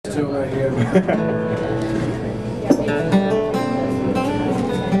this tune right here.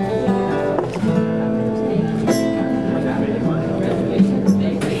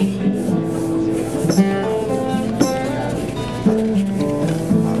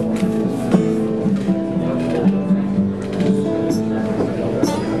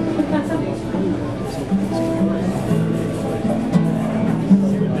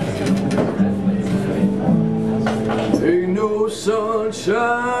 Ain't no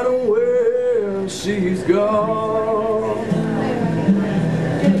sunshine when she's gone,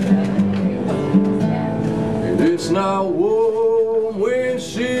 and it's not warm when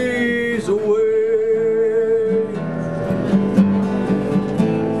she's away.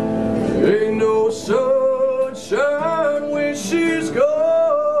 Ain't no sunshine when she's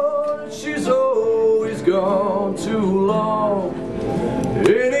gone, she's always gone too long.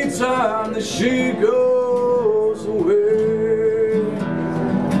 Anytime that she goes away,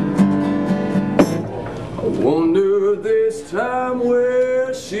 I wonder this time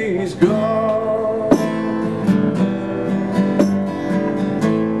where she's gone.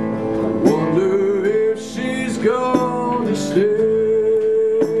 I wonder if she's gone to stay.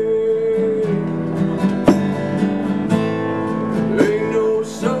 Ain't no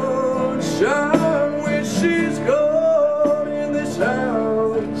sunshine when she's gone in this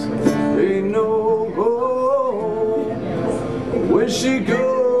house. Ain't no home when she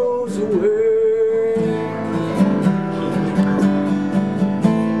goes away.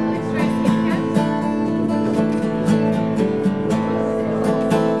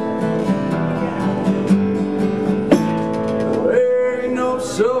 Ain't no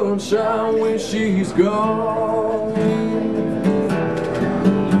sunshine when she's gone.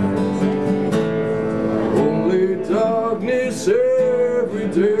 Only darkness every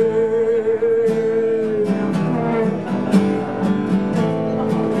day.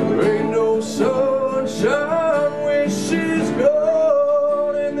 There ain't no sunshine when she's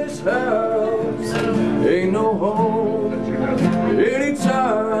gone in this house. Ain't no home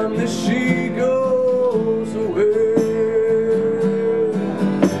anytime that she goes away.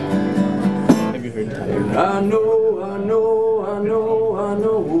 I know, I know, I know, I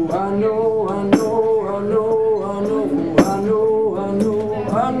know, I know, I know, I know, I know, I know, I know,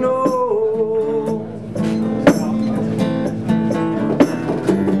 I know.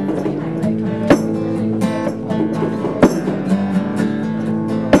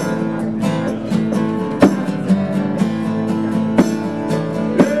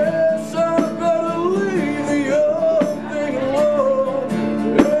 Yes, I better leave the young thing alone.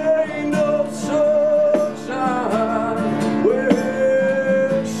 Ain't no sunshine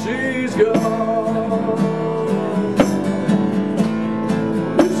when she's gone.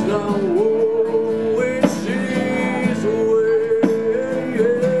 It's not warm when she's away.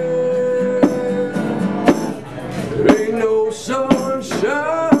 Ain't no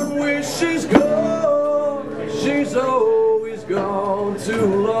sunshine when she's gone. She's always gone too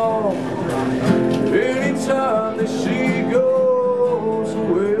long. Anytime that she goes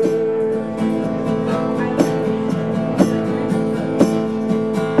away.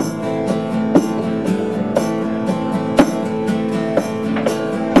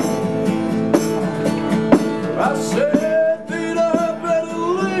 I said that I better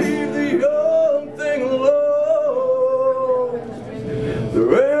leave the young thing alone.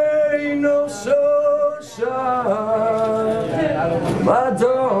 There ain't no sunshine, my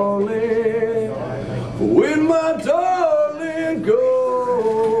darling, when my darling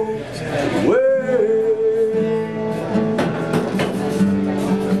goes away.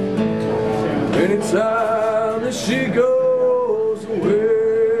 Anytime that she goes away.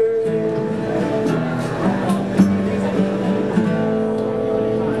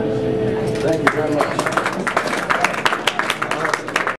 Thank you very much.